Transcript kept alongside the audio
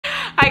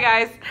Hi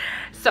guys.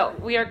 So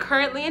we are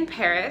currently in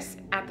Paris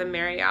at the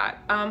Marriott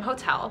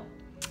hotel,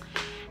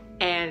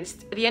 and it's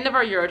the end of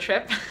our Euro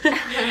trip,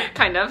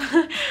 kind of.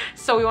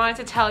 So we wanted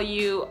to tell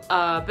you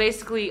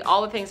basically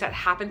all the things that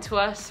happened to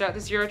us throughout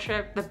this Euro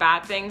trip, the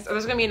bad things.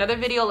 There's gonna be another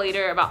video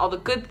later about all the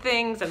good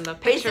things and the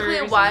pictures.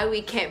 Basically why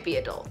we can't be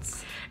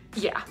adults.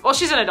 Yeah, well,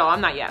 she's an adult,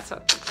 I'm not yet,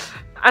 so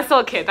I'm still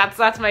a kid.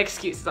 That's my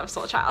excuse, I'm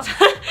still a child.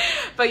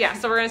 But yeah,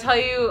 so we're gonna tell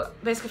you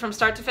basically from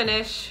start to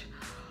finish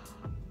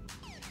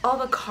all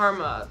the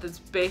karma that's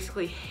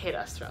basically hit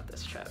us throughout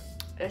this trip.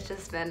 It's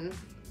just been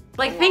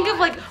like, think of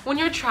like when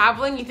you're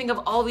traveling, you think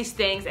of all these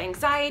things: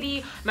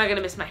 anxiety, am I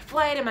gonna miss my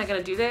flight, am I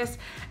gonna do this,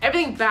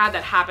 everything bad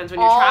that happens when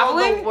you're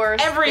traveling. The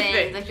worst everything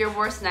things, like your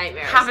worst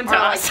nightmares happened to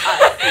us.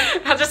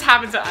 That just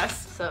happened to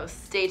us. So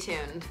stay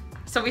tuned.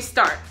 So we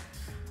start.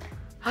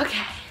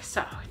 Okay,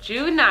 so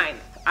June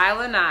 9th,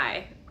 Ayla and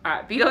I are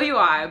at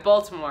BWI,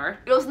 Baltimore.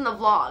 It was in the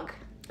vlog.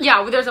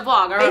 Yeah, there's a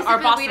vlog, our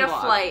Boston we had a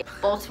vlog. flight,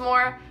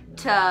 Baltimore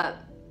to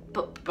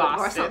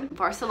Boston.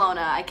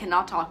 Barcelona. I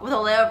cannot talk. With a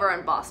layover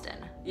in Boston.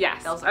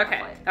 Yes, That was our okay,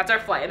 flight. that's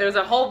our flight. There's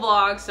a whole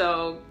vlog,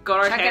 so go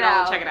to our channel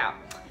and check it out.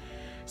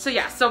 So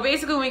yeah, so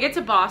basically when we get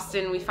to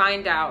Boston, we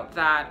find out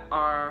that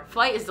our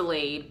flight is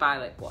delayed by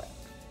like, what,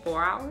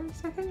 4 hours,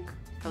 I think?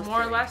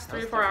 More or less,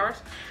 3 or 4 hours.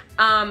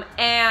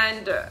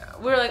 And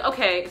we were like,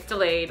 okay, it's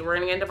delayed. We're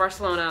gonna get into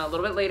Barcelona a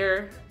little bit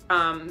later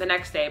the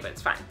next day, but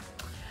it's fine.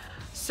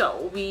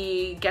 So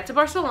we get to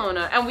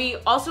Barcelona, and we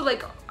also,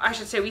 like, I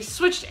should say, we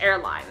switched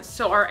airlines.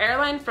 So our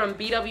airline from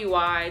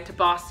BWI to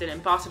Boston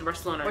and Boston to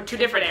Barcelona are two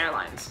different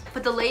airlines.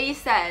 But the lady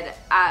said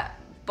at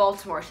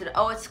Baltimore, she said,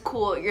 oh, it's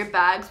cool, your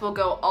bags will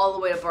go all the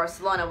way to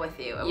Barcelona with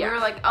you. And we were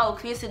like, oh,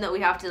 can you assume that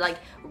we have to like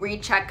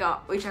recheck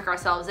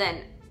ourselves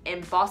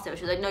in Boston?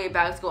 She was like, no, your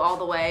bags go all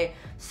the way,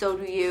 so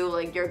do you,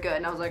 like, you're good.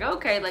 And I was like,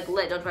 okay, like,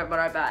 lit, don't worry about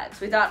our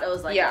bags. We thought it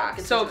was like, yeah,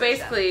 so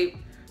basically,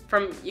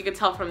 you could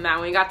tell from that,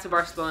 when we got to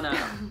Barcelona,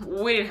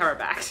 we didn't have our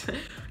bags.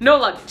 No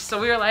luggage. So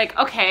we were like,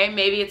 okay,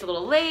 maybe it's a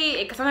little late.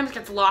 It sometimes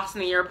gets lost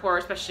in the airport,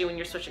 especially when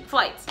you're switching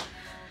flights.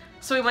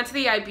 So we went to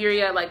the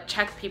Iberia, like,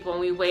 check people, and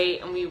we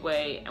wait, and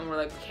we're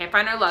like, we can't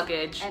find our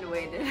luggage. And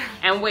waited.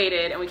 And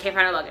waited, and we can't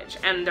find our luggage.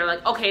 And they're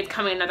like, okay, it's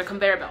coming, another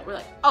conveyor belt. We're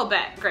like, oh,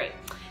 bet, great.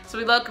 So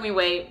we look, and we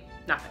wait,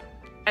 nothing.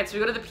 And so we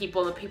go to the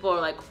people, and the people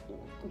are like,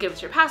 give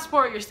us your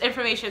passport, your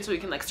information, so we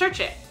can, like, search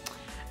it.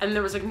 And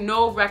there was like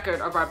no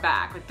record of our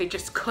bag. Like, they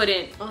just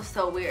couldn't it was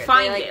so weird.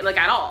 find it, like,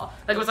 at all.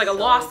 Like, it was like a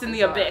lost in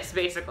the abyss,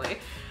 basically.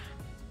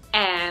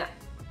 And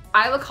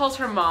Ayla calls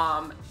her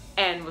mom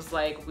and was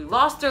like, we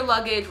lost our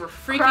luggage, we're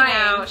freaking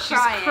out. She's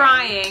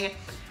crying.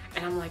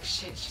 And I'm like,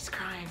 shit, she's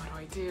crying, what do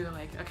I do?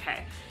 Like,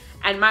 okay.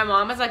 And my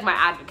mom is like my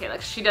advocate.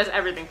 Like, she does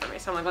everything for me.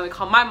 So I'm like, let me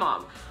call my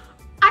mom.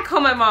 I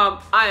call my mom,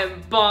 I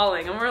am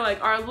bawling. And we're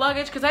like, our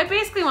luggage, because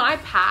when I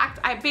packed,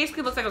 I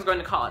basically looked like I was going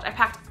to college. I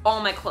packed all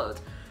my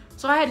clothes.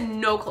 So I had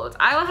no clothes.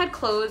 Ayla had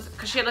clothes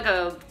because she had like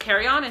a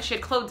carry-on and she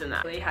had clothes in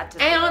that.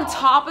 And on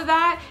top of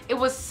that, it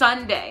was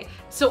Sunday.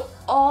 So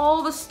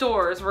all the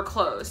stores were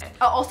closed.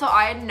 Also,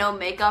 I had no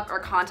makeup or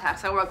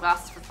contacts. I wore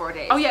glasses for 4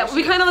 days. Oh yeah, so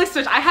we kind of like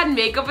switched. I had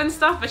makeup and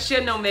stuff, but she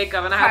had no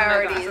makeup and I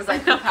had no glasses.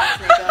 Like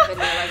makeup and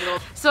like little...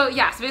 So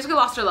yeah, so basically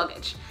lost our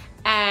luggage.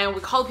 And we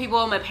called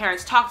people, my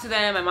parents talked to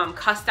them, my mom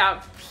cussed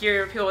out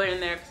people in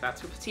there because that's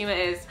who Fatima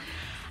is.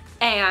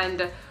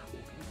 And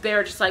they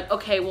were just like,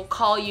 okay, we'll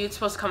call you. It's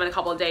supposed to come in a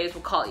couple of days.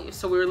 We'll call you.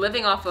 So we were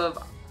living off of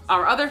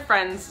our other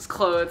friends'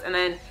 clothes, and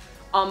then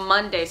on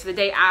Monday, so the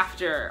day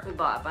after, we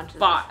bought a bunch of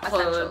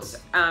clothes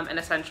and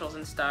essentials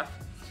and stuff.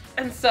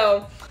 And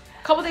so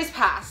a couple days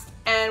passed,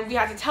 and we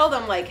had to tell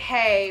them, like,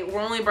 hey, we're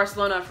only in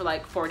Barcelona for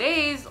like 4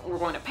 days. We're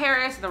going to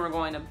Paris, and then we're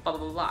going to blah, blah,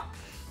 blah, blah.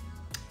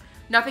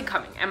 Nothing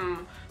coming.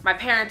 And my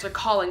parents are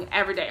calling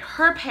every day.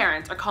 Her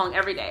parents are calling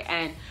every day,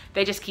 and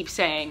they just keep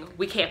saying,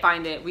 we can't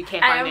find it, we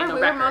can't find it, no record. I remember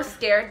we were most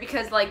scared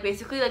because, like,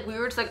 basically, like, we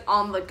were just, like,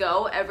 on the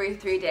go every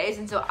 3 days,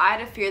 and so I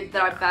had a fear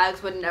that our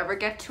bags would never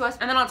get to us.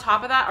 And then on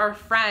top of that, our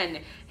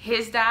friend,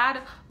 his dad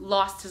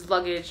lost his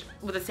luggage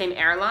with the same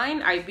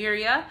airline,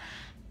 Iberia,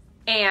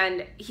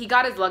 and he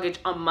got his luggage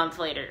a month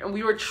later, and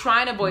we were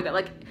trying to avoid that.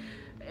 Like,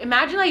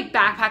 imagine like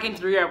backpacking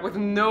through Europe with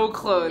no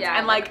clothes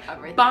and like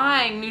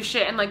buying new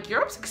shit, and like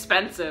Europe's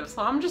expensive,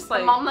 so I'm just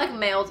like, my mom like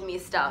mailed me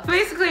stuff.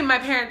 Basically my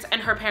parents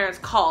and her parents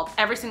called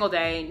every single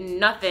day,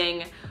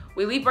 nothing.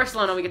 We leave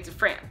Barcelona, we get to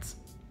France,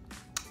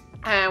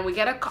 and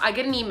I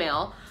get an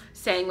email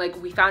saying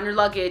like, we found your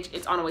luggage,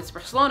 it's on its way to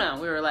Barcelona.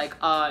 We were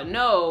like,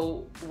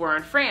 no, we're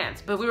in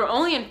France. But we were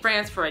only in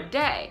France for a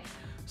day,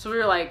 so we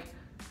were like,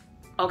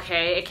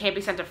 okay, it can't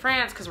be sent to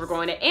France because we're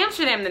going to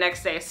Amsterdam the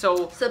next day.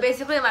 So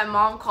basically my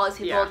mom calls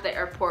people at the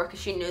airport because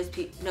she knows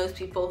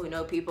people who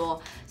know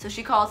people. So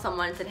she called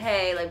someone and said,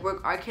 hey, like,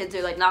 our kids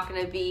are like not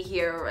going to be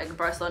here like in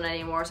Barcelona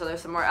anymore, so they're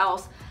somewhere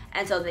else.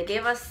 And so we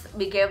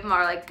gave them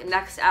our like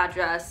next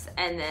address,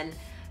 and then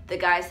the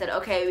guy said,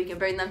 okay, we can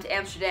bring them to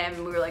Amsterdam,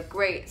 and we were like,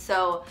 great.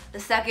 So the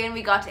second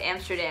we got to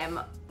Amsterdam,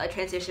 a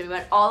train station, we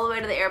went all the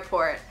way to the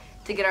airport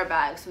to get our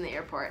bags from the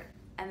airport,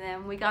 and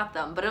then we got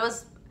them. But it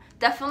was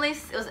Definitely,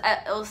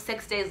 it was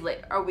 6 days late,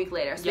 or a week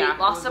later. So Yeah, we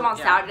lost them on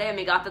yeah. Saturday, and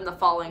we got them the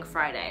following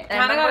Friday. And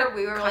I remember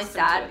we were really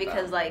sad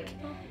because like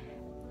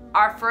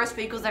our first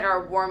week was like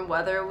our warm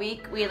weather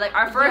week. We had like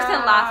our first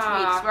and last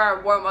weeks were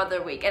our warm weather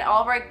week, and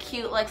all of our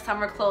cute like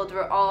summer clothes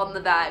were all in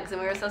the bags,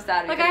 and we were so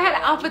sad. Like I had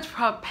outfits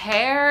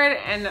prepared,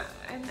 and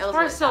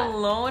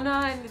Barcelona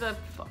really and the.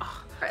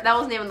 That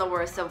wasn't even the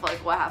worst of like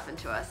what happened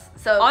to us.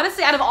 So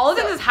honestly, out of all the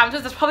things that's happened to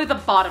us, that's probably the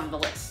bottom of the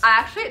list. I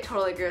actually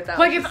totally agree with that.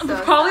 Like it's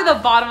probably the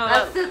bottom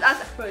of the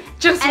list.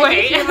 Just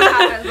wait. What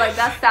happens, like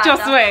that's sad.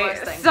 Just that's wait. The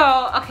worst thing.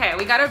 So okay,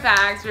 we got our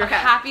bags. We were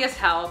happy as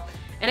hell.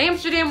 In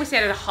Amsterdam, we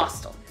stayed at a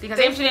hostel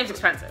because Amsterdam's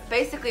expensive.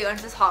 Basically, we went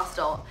to this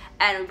hostel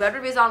and read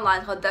reviews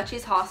online called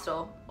Dutchie's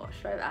Hostel. Oh,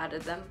 should I have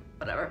added them?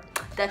 Whatever.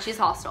 Dutchie's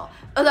Hostel.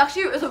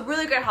 It was a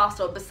really good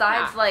hostel.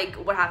 Besides like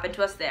what happened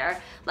to us there,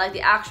 like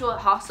the actual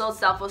hostel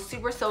itself was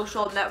super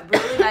social. Met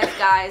really nice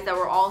guys that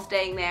were all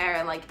staying there,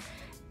 and like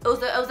it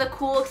was a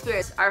cool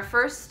experience. Our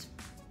first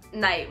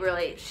night,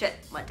 really shit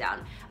went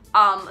down.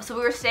 So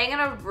we were staying in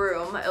a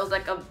room. It was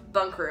like a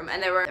bunk room,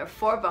 and there were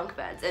 4 bunk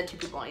beds and 2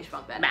 people on each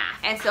bunk bed. Math.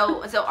 And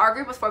so our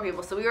group was 4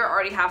 people, so we were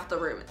already half the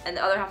room, and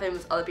the other half of the room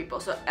was other people.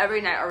 So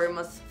every night our room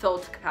was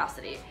filled to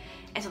capacity.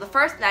 And so the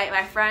first night,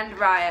 my friend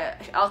Raya,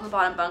 I was on the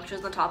bottom bunk, she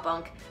was on the top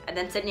bunk, and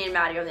then Sydney and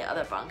Maddie were on the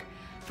other bunk.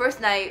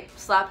 First night,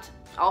 slept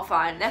all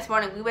fine. Next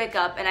morning, we wake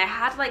up, and I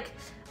had like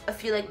a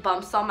few like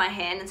bumps on my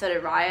hand, and so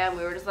did Raya, and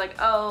we were just like,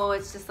 oh,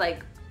 it's just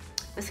like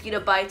mosquito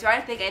bites, or I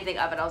didn't think anything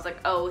of it. I was like,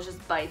 oh, it's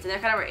just bites, and they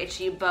kind of were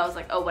itchy, but I was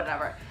like, oh,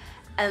 whatever.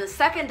 And the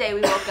second day,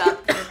 we woke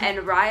up, and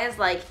Raya's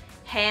like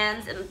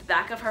hands and the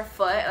back of her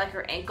foot, like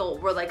her ankle,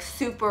 were like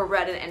super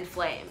red and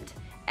inflamed.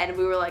 And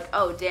we were like,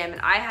 oh damn,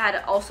 and I had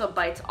also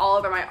bites all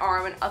over my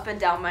arm and up and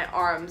down my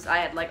arms. I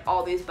had like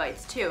all these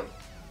bites too.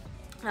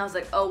 And I was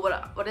like, oh,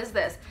 what is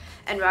this?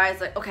 And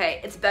Raya's like, okay,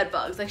 it's bed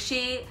bugs. Like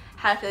she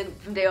had a feeling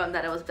from day one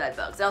that it was bed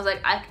bugs. And I was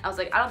like, I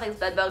don't think it's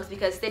bed bugs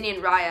because Sydney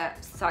and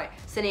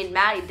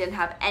Maddie didn't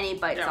have any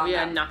bites on them. We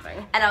had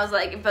nothing. And I was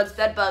like, if it's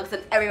bed bugs,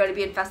 then everybody would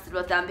be infested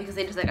with them because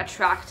they just like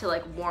attract to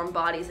like warm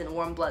bodies and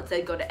warm bloods.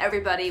 They'd go to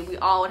everybody. We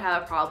all would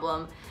have a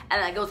problem.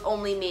 And like it was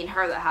only me and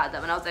her that had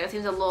them. And I was like, it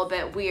seems a little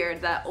bit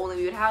weird that only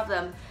we would have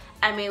them.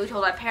 I mean, we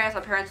told our parents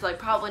were like,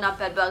 probably not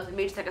bed bugs,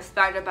 maybe just like a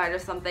spider bite or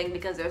something,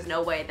 because there's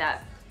no way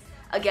that,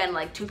 again,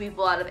 like 2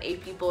 people out of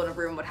 8 people in a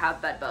room would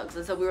have bed bugs.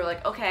 And so we were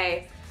like,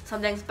 okay,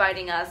 something's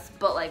biting us,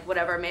 but like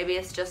whatever, maybe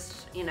it's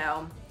just, you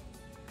know,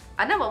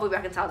 I don't know what we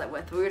reconciled it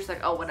with. We were just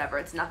like, oh, whatever,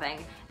 it's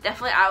nothing.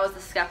 Definitely I was the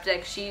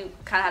skeptic. She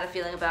kind of had a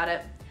feeling about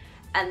it.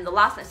 And the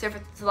last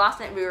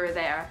night we were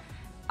there,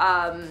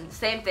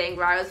 same thing.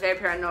 Raya was very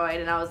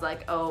paranoid, and I was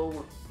like,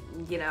 oh,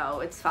 you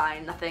know, it's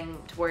fine, nothing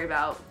to worry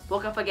about.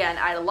 Woke up again,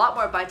 I had a lot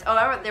more bites. Oh,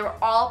 I remember they were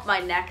all up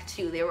my neck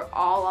too. They were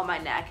all on my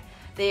neck.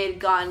 They had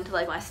gone to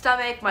like my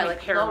stomach, my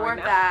like lower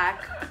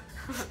back,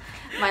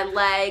 my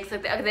legs.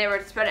 Like they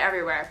were spread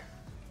everywhere.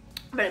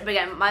 But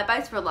again, my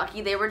bites were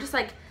lucky. They were just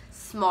like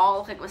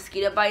small like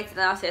mosquito bites, and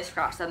then obviously I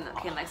scratched them and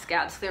became like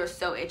scabs. They were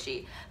so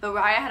itchy. But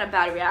Raya had a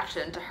bad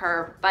reaction to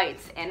her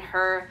bites, and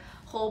her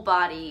whole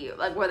body,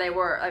 like where they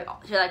were, like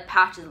she had like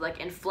patches of like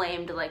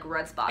inflamed like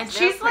red spots. And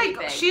she's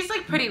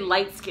like pretty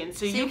light skinned,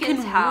 so you can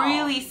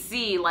really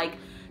see like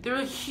they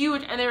were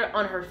huge, and they were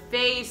on her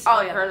face,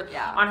 on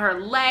her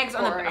legs,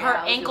 on her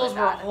ankles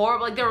were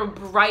horrible. Like they were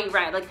bright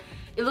red. Like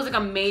it looked like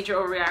a major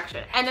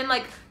overreaction. And then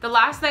like the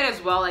last night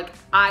as well, like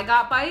I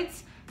got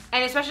bites,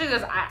 and especially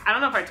because I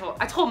don't know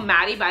if I told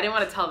Maddie, but I didn't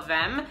want to tell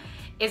them.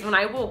 Is when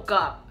I woke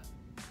up,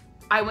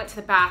 I went to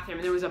the bathroom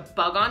and there was a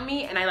bug on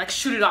me, and I like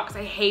shoot it off because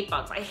I hate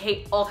bugs. I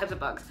hate all types of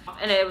bugs.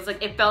 And it was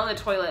like, it fell in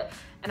the toilet,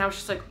 and I was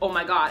just like, oh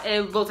my God. And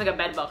it looked like a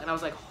bed bug, and I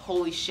was like,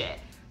 holy shit.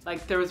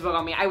 Like there was a bug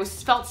on me. I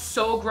felt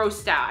so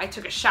grossed out. I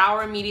took a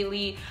shower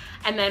immediately,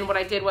 and then what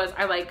I did was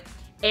I like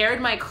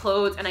aired my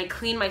clothes and I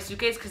cleaned my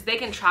suitcase because they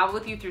can travel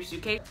with you through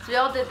suitcase. So we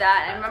all did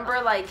that, and I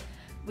remember like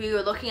we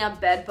were looking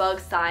up bed bug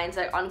signs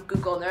like on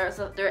Google,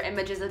 and there are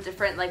images of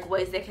different like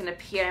ways they can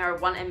appear. And I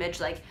heard one image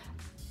like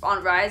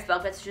on Raya's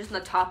bunk bed, so she was in the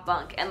top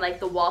bunk, and like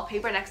the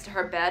wallpaper next to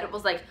her bed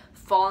was like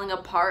falling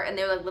apart, and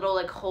there were like little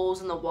like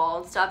holes in the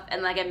wall and stuff,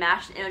 and like I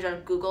matched an image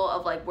on Google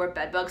of like where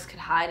bed bugs could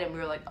hide, and we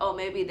were like, oh,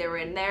 maybe they were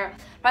in there,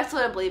 but I still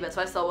didn't believe it,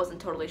 so I still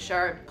wasn't totally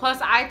sure. Plus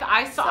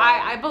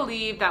I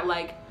believe that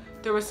like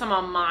there was some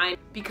on mine,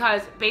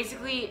 because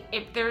basically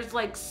if there's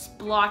like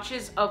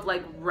splotches of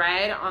like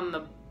red on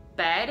the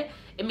bed,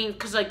 it means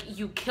because like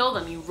you kill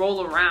them, you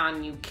roll around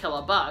and you kill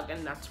a bug,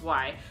 and that's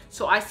why.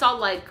 So I saw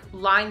like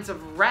lines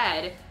of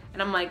red,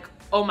 and I'm like,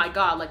 oh my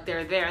God, like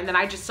they're there. And then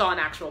I just saw an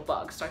actual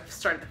bug, so I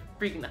started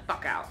freaking the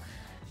fuck out.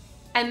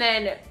 And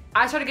then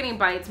I started getting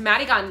bites.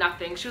 Maddie got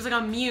nothing. She was like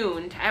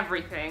immune to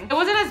everything. It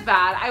wasn't as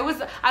bad. I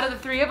was, out of the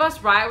 3 of us,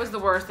 Raya was the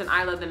worst, and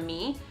Ayla than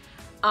me.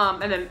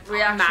 And then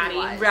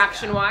Maddie,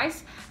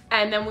 reaction-wise.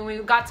 And then when we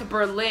got to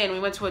Berlin, we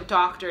went to a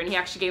doctor, and he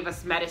actually gave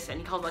us medicine.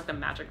 He called it like the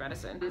magic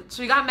medicine.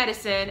 So we got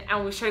medicine,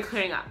 and we started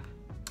clearing up.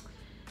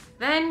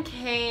 Then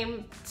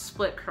came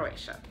Split,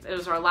 Croatia. It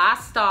was our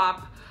last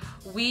stop.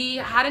 we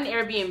had an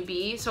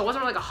Airbnb, so it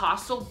wasn't like a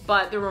hostel,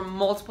 but there were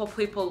multiple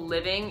people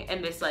living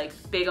in this like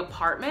big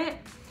apartment.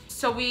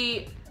 So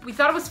we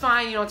thought it was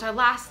fine, you know, it's our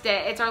last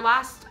day, it's our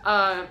last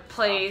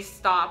place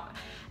stop,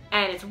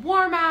 and it's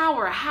warm out,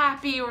 we're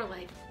happy, we're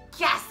like,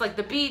 yes, like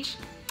the beach.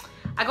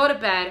 I go to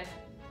bed,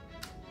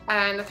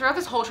 and throughout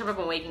this whole trip I've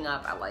been waking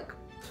up at like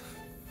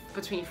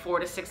between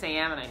 4 to 6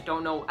 a.m. and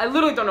I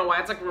literally don't know why.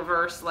 It's like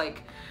reverse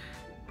like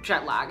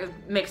jet lag.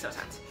 It makes no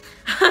sense.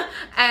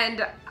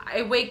 And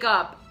I wake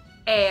up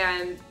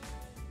and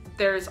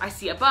I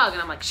see a bug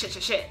and I'm like,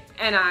 shit.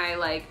 And I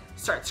like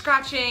start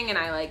scratching and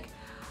I like,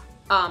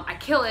 I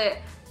kill it,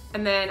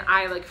 and then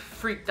I like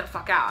freak the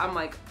fuck out. I'm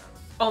like,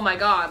 oh my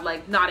God,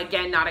 like not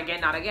again.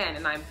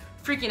 And I'm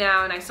freaking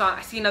out, and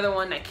I see another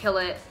one and I kill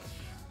it,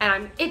 and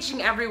I'm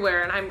itching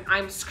everywhere, and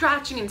I'm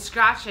scratching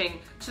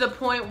to the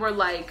point where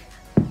like,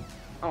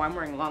 oh, I'm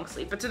wearing long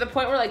sleeve, but to the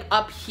point where like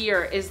up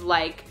here is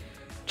like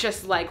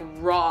just like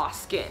raw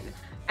skin,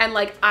 and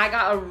like I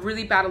got a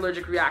really bad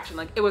allergic reaction.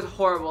 Like it was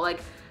horrible.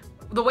 Like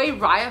the way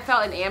Raya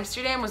felt in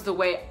Amsterdam was the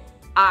way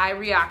I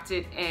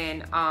reacted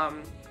in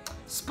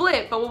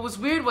Split. But what was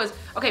weird was,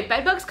 okay,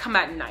 bed bugs come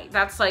at night.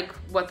 That's like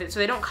so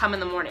they don't come in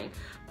the morning.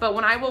 But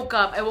when I woke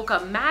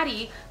up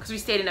Maddie, because we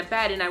stayed in a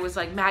bed, and I was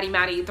like,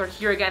 Maddie, they're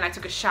here again. I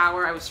took a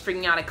shower, I was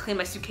freaking out, I cleaned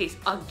my suitcase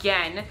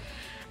again.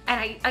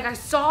 And I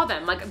saw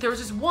them, like there was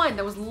this one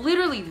that was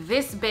literally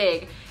this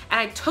big, and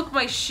I took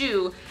my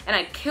shoe and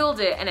I killed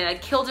it, and then I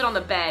killed it on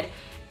the bed,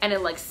 and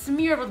it like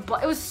smeared with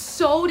blood. It was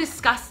so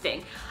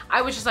disgusting.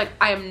 I was just like,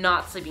 I am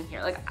not sleeping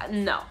here, like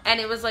no. And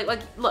it was like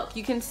look,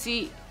 you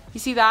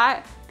see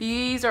that?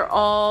 These are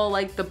all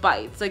like the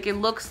bites. Like it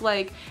looks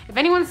like, if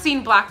anyone's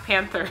seen Black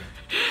Panther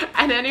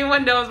and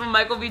anyone knows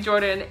Michael B.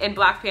 Jordan in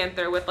Black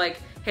Panther with like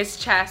his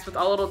chest with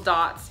all little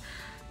dots,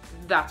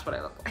 that's what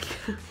I look like.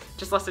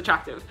 Just less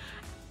attractive.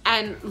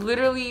 And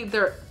literally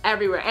they're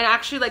everywhere. And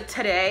actually like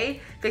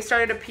today they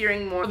started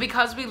appearing more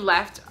because we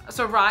left.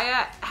 So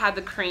Raya had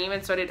the cream,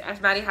 and so did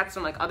Maddie. Had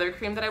some like other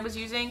cream that I was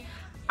using.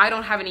 I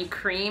don't have any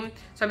cream,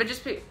 so I've been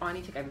just I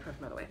need to take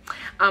ibuprofen, by the way.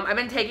 I've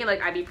been taking like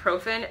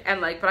ibuprofen,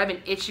 and like, but I've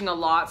been itching a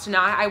lot. So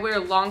now I wear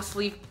long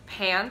sleeve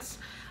pants,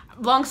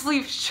 long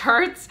sleeve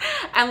shirts,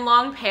 and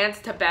long pants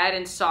to bed,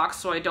 and socks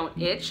so I don't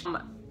itch.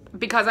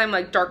 Because I'm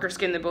like darker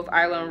skinned than both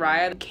Ayla and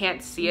Raya,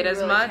 can't see it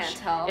as much. Can't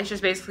tell. It's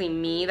just basically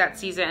me that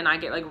sees it, and I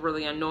get like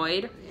really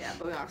annoyed. Yeah,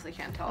 but we honestly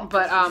can't tell.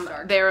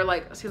 But they were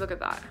like, see, look at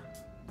that.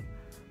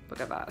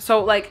 Look at that.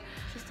 So like,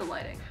 just the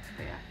lighting.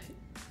 But yeah.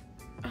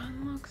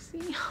 Look, see.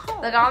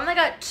 Like I only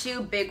got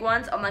 2 big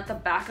ones on like the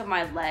back of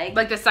my leg.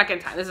 Like the second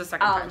time. This is the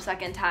second time.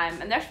 Second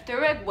time, and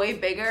they're like way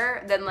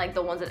bigger than like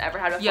the ones that ever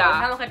had before. Yeah. They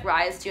kind of look like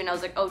Raya's too, and I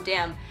was like, oh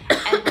damn.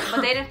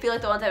 But they didn't feel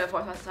like the ones I had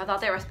before, so I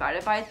thought they were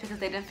spider bites because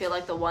they didn't feel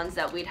like the ones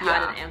that we'd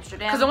had in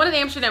Amsterdam. Because the one in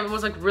Amsterdam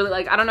was like really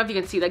like, I don't know if you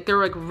can see, like they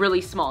were like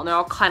really small, and they're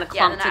all kind of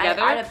clumped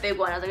together. I had a big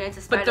one. I was like, it's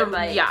a spider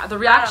bite. Yeah, the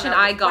reaction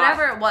I got.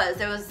 Whatever it was,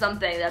 there was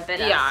something that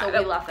bit us, so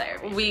we left the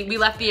Airbnb. We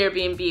left the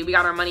Airbnb. We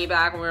got our money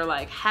back, and we were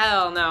like,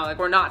 hell no, like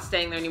we're not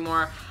staying there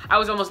anymore. I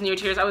was almost near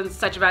tears. I was in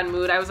such a bad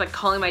mood. I was like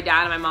calling my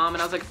dad and my mom,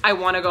 and I was like, I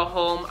want to go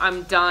home.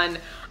 I'm done.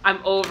 I'm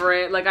over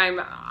it. Like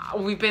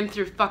we've been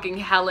through fucking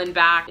hell and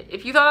back.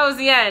 If you thought that was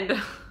the end,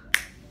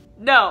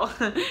 no.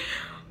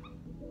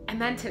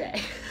 And then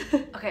today.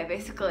 Okay,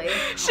 basically.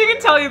 She can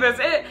tell you this.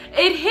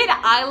 It hit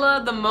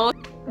Ayla the most.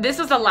 This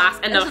was the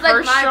last end of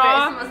her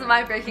straw. This was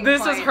my breaking point.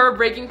 This was her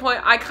breaking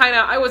point.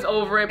 I was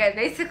over it. Okay,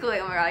 basically,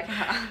 oh my God,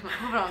 I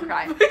hope I don't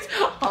cry.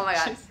 Oh my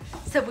God.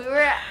 So we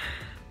were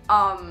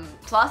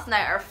so last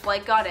night our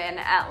flight got in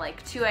at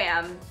like 2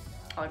 a.m.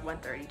 or like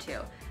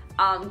 1:32.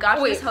 Got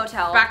to this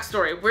hotel.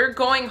 Backstory, we're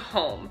going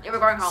home. Yeah, we're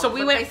going home. So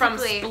we went from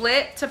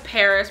Split to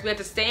Paris. We had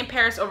to stay in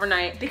Paris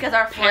overnight. Because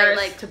our flight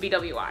like to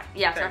BWI.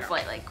 Yeah, our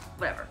flight like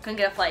whatever. Couldn't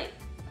get a flight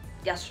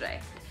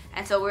yesterday.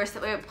 And so we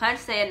were planning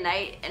to stay a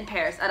night in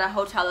Paris at a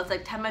hotel that's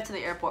like 10 minutes from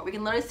the airport. We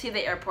can literally see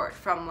the airport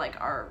from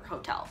like our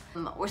hotel.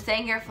 We're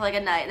staying here for like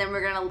a night, and then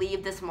we're gonna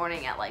leave this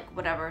morning at like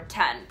whatever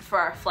 10 for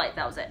our flight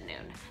that was at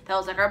noon. That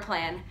was like our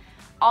plan.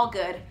 All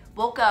good.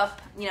 Woke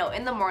up, you know,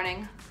 in the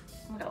morning.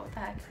 Oh my God, what the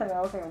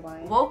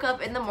heck? Woke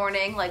up in the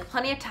morning, like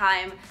plenty of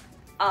time.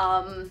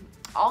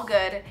 All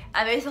good.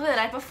 And basically the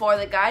night before,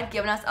 the guy had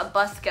given us a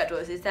bus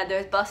schedule. He said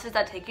there's buses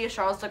that take you to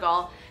Charles de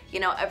Gaulle, you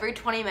know, every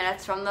 20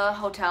 minutes from the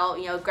hotel,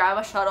 you know, grab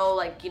a shuttle,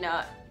 like, you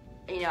know,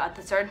 at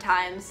the certain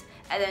times,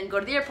 and then go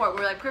to the airport.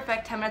 We're like,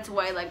 perfect, 10 minutes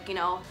away, like, you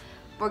know,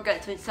 we're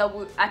good.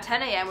 So at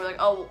 10 a.m., we're like,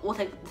 oh, we'll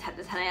take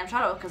the 10 a.m.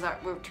 shuttle because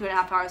we're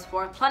 2.5 hours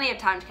before, plenty of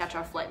time to catch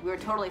our flight. We were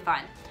totally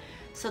fine.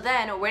 So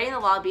then we're waiting in the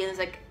lobby, and there's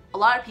like a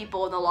lot of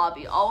people in the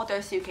lobby, all with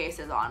their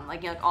suitcases on,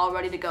 like, you know, like, all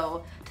ready to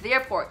go to the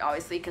airport,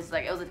 obviously, because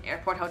like it was an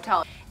airport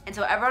hotel. And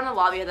so everyone in the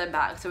lobby had their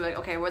bags. So we're like,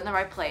 okay, we're in the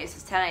right place.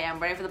 It's 10 a.m.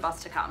 Waiting for the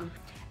bus to come.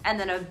 And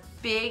then a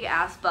big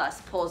ass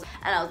bus pulls,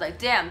 and I was like,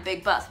 damn,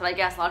 big bus. But I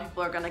guess a lot of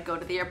people are gonna go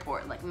to the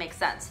airport. Like, makes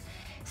sense.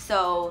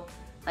 So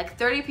like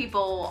 30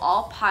 people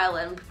all pile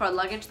in. We put our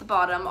luggage at the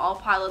bottom, all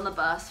pile in the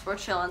bus. We're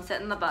chilling,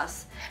 sitting in the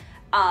bus.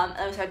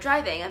 And we started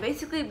driving, and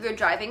basically we were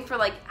driving for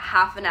like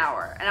half an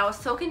hour, and I was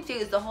so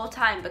confused the whole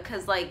time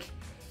because like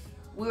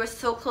we were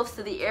so close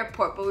to the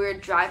airport, but we were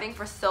driving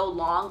for so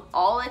long,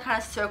 all like kind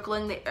of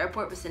circling the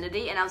airport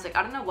vicinity, and I was like,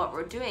 I don't know what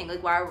we're doing,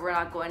 like why we're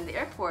not going to the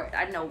airport.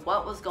 I didn't know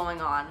what was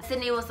going on.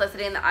 Sydney was like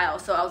sitting in the aisle,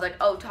 so I was like,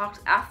 oh,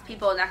 ask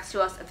people next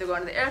to us if they're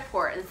going to the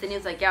airport, and Sydney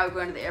was like, yeah, we're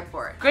going to the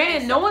airport.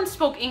 Granted, no one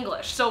spoke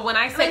English, so when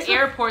I said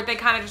airport, they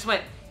kind of just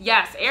went,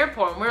 yes,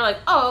 airport, and we were like,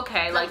 oh,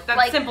 okay, like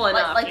that's simple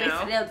enough, you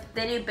know?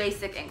 They knew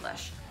basic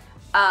English.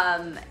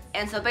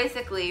 And so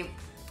basically,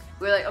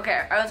 we were like, okay,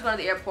 everyone's going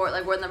to the airport,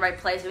 like we're in the right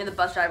place. Even the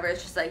bus driver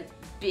is just like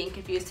being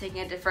confused, taking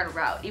a different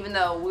route, even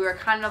though we were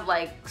kind of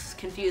like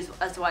confused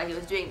as to why he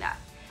was doing that.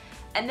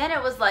 And then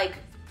it was like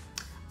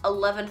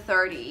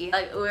 11:30,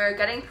 like we were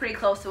getting pretty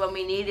close to when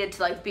we needed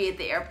to like be at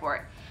the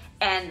airport.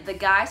 And the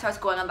guy starts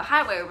going on the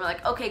highway, and we're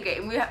like, okay, great.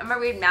 And I remember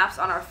we had maps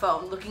on our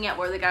phone looking at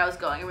where the guy was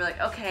going, and we're like,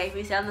 okay, if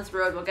we stay on this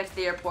road, we'll get to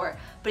the airport.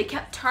 But he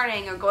kept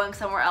turning or going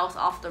somewhere else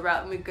off the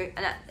route,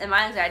 and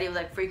my anxiety was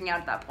like freaking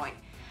out at that point.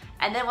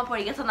 And then at one point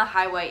he gets on the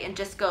highway and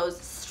just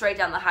goes straight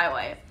down the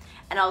highway.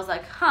 And I was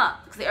like, huh,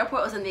 because the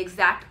airport was in the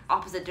exact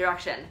opposite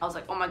direction. I was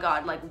like, oh my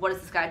God, like what is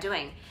this guy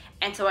doing?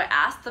 And so I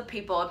asked the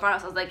people in front of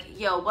us, I was like,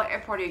 yo, what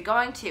airport are you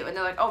going to? And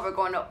they're like, oh, we're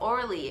going to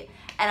Orly.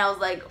 And I was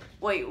like,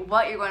 wait,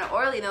 what, you're going to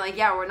Orly? And they're like,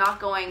 yeah, we're not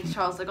going to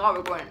Charles de Gaulle,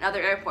 we're going to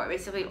another airport.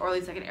 Basically,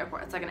 Orly's like an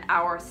airport. It's like an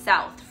hour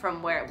south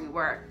from where we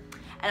were.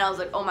 And I was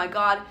like, oh my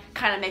God,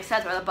 kind of makes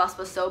sense why the bus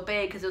was so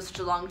big because it was such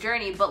a long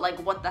journey, but like,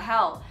 what the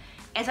hell?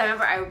 And so I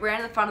remember I ran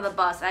to the front of the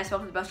bus and I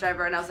spoke to the bus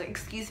driver and I was like,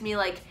 excuse me,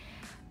 like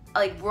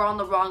we're on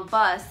the wrong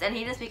bus. And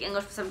he didn't speak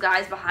English, but some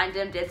guys behind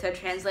him did, so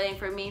translating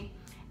for me.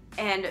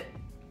 And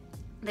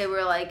they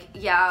were like,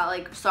 yeah,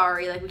 like,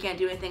 sorry, like we can't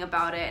do anything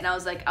about it. And I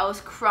was like, I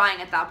was crying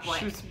at that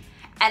point.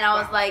 And I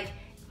was like,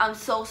 I'm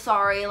so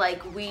sorry,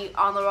 like we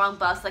on the wrong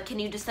bus, like can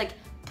you just like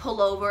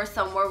pull over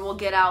somewhere, we'll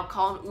get out,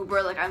 call an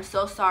Uber, like I'm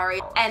so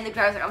sorry. And the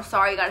driver's like, I'm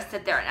sorry, you gotta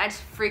sit there. And I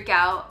just freak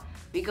out.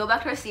 We go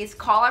back to our seats,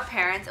 call our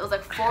parents. It was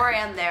like 4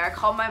 a.m. there. I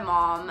called my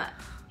mom,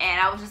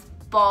 and I was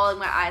just bawling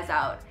my eyes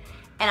out.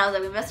 And I was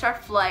like, we missed our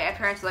flight. Our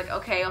parents were like,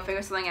 okay, we'll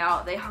figure something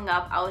out. They hung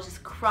up. I was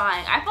just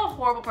crying. I felt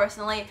horrible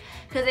personally,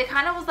 because it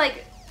kind of was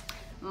like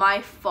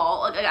my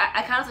fault. Like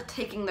I kind of was like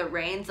taking the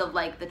reins of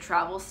like the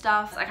travel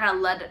stuff. I kind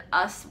of led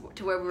us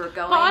to where we were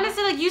going. But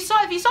honestly, like if you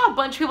saw a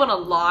bunch of people in a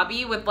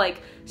lobby with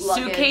like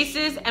luggage,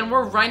 suitcases, and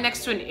we're right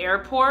next to an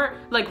airport,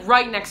 like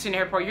right next to an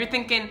airport, you're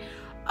thinking,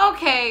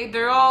 okay,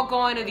 they're all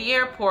going to the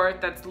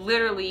airport that's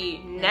literally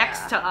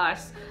next to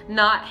us,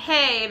 not,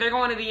 hey, they're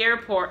going to the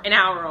airport an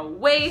hour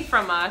away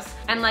from us.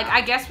 And like,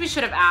 I guess we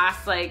should have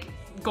asked like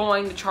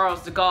going to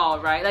Charles de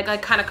Gaulle, right?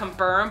 Like kind of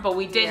confirm, but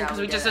we didn't, because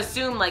we just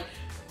assumed like,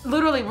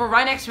 literally we're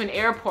right next to an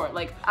airport.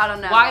 Like, I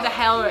don't know. Why the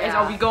hell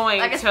are we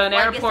going to an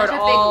airport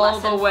all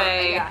the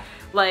way?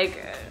 Like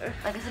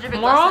it's such a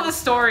big moral of the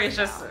story is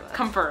just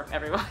confirm,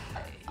 everyone.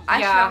 I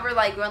just remember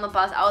like going on the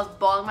bus, I was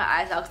bawling my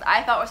eyes out because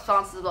I felt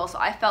responsible, so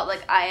I felt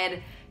like I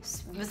had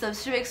some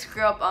big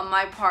screw up on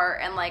my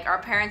part, and like our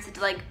parents had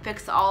to like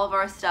fix all of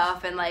our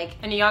stuff, and like,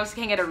 and you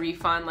obviously can't get a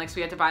refund, like so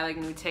we had to buy like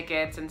new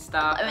tickets and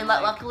stuff. I mean,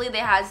 luckily they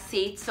had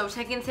seats, so we're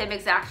taking the same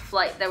exact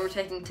flight that we're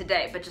taking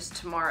today, but just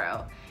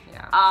tomorrow.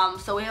 Yeah.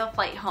 So we have a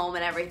flight home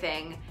and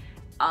everything.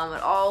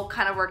 It all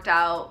kind of worked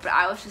out, but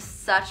I was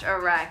just such a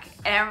wreck.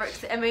 And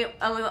we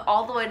went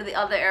all the way to the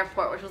other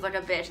airport, which was like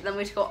a bitch. And then we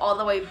had to go all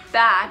the way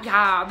back.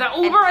 Yeah,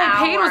 the Uber I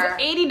paid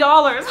was $80.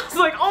 I was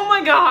like, oh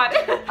my God.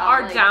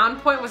 Our down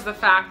point was the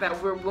fact that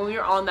when we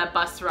were on that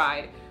bus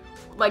ride,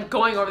 like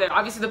going over there,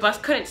 obviously the bus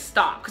couldn't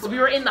stop because we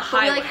were in the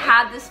highway. We like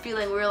had this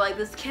feeling, we were like,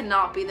 this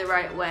cannot be the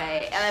right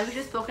way. And like, we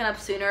should have spoken up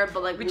sooner,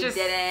 but like we just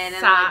didn't.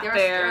 And like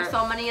there were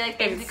so many like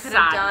things we could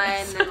have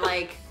done, and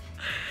like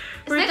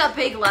it's like a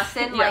big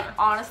lesson. Like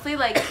honestly,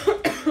 like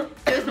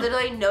there's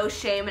literally no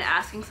shame in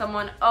asking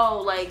someone,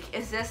 oh, like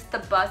is this the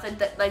bus?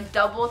 And like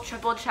double,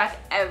 triple check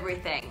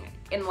everything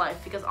in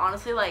life, because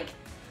honestly, like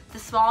the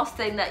smallest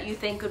thing that you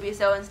think would be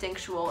so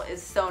instinctual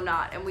is so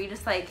not. And we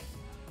just like,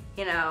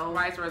 you know,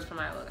 wise words from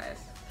Ayla, guys.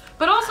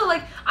 But also,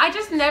 like, I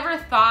just never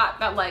thought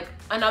that, like,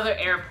 another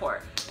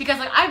airport, because,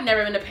 like, I've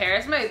never been to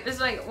Paris. This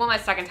is, like, my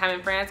second time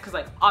in France, because,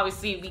 like,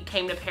 obviously we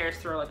came to Paris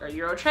through, like, our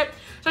Euro trip.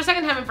 So our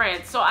second time in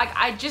France. So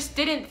I just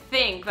didn't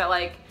think that,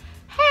 like,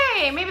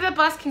 hey, maybe the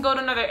bus can go to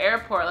another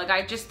airport. Like,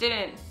 I just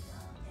didn't,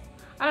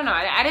 I don't know.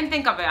 I didn't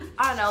think of it.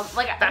 I don't know.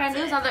 Like, I knew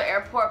there's another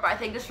airport, but I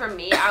think just for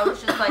me, I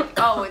was just like,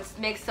 oh, it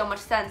makes so much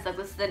sense. Like,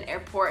 this is an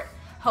airport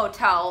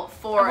hotel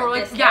for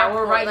this airport. Yeah,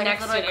 we're right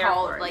next to an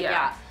airport. Like,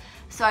 yeah.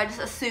 So I just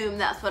assumed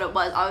that's what it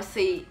was.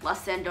 Obviously,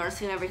 lesson, don't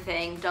assume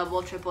everything,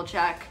 double, triple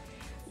check.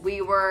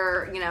 We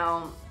were, you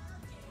know,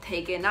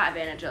 taken, not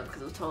advantage of,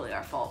 because it was totally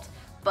our fault.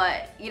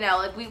 But, you know,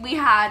 like we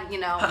had, you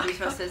know,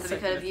 resources that we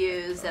could have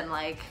used, and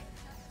like,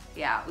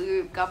 yeah,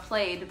 we got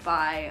played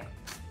by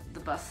the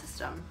bus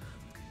system.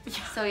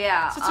 Yeah. So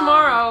yeah. So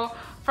tomorrow,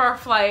 for our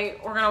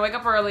flight, we're gonna wake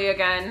up early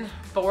again,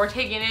 but we're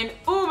taking an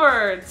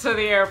Uber to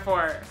the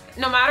airport.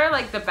 No matter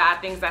like the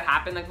bad things that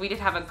happen, like we did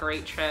have a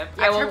great trip.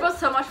 Yeah, trip was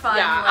so much fun.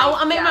 Yeah,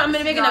 like, I'm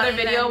gonna make another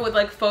video with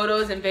like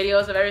photos and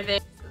videos of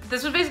everything.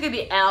 this was basically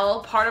the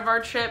L part of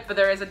our trip, but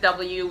there is a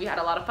W. We had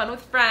a lot of fun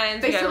with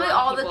friends. Basically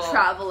all the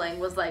traveling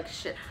was like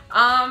shit.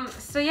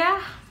 So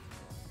yeah,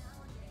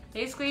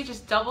 basically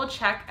just double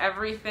check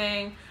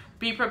everything,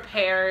 be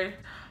prepared,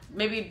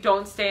 maybe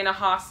don't stay in a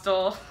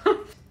hostel.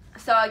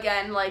 So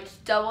again, like,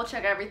 double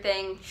check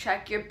everything,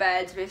 check your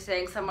beds if you're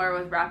staying somewhere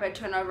with rapid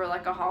turnover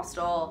like a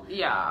hostel.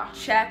 Yeah.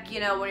 Check, you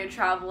know, when you're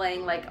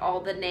traveling, like, all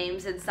the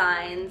names and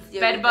signs.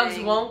 Bed bugs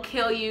won't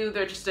kill you,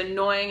 they're just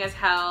annoying as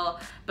hell,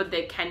 but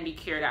they can be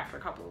cured after a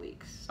couple of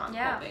weeks. So I'm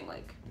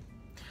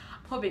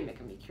hoping they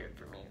can be cured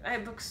for me.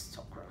 It looks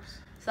so gross.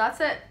 So that's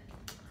it.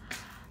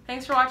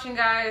 Thanks for watching,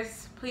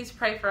 guys. Please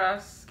pray for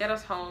us. Get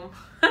us home.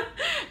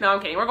 No,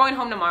 I'm kidding. We're going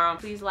home tomorrow.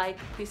 Please like,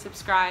 please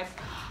subscribe.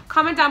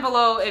 Comment down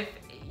below if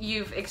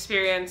you've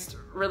experienced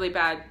really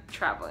bad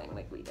traveling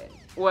like we did.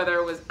 Whether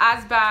it was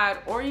as bad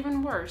or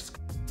even worse.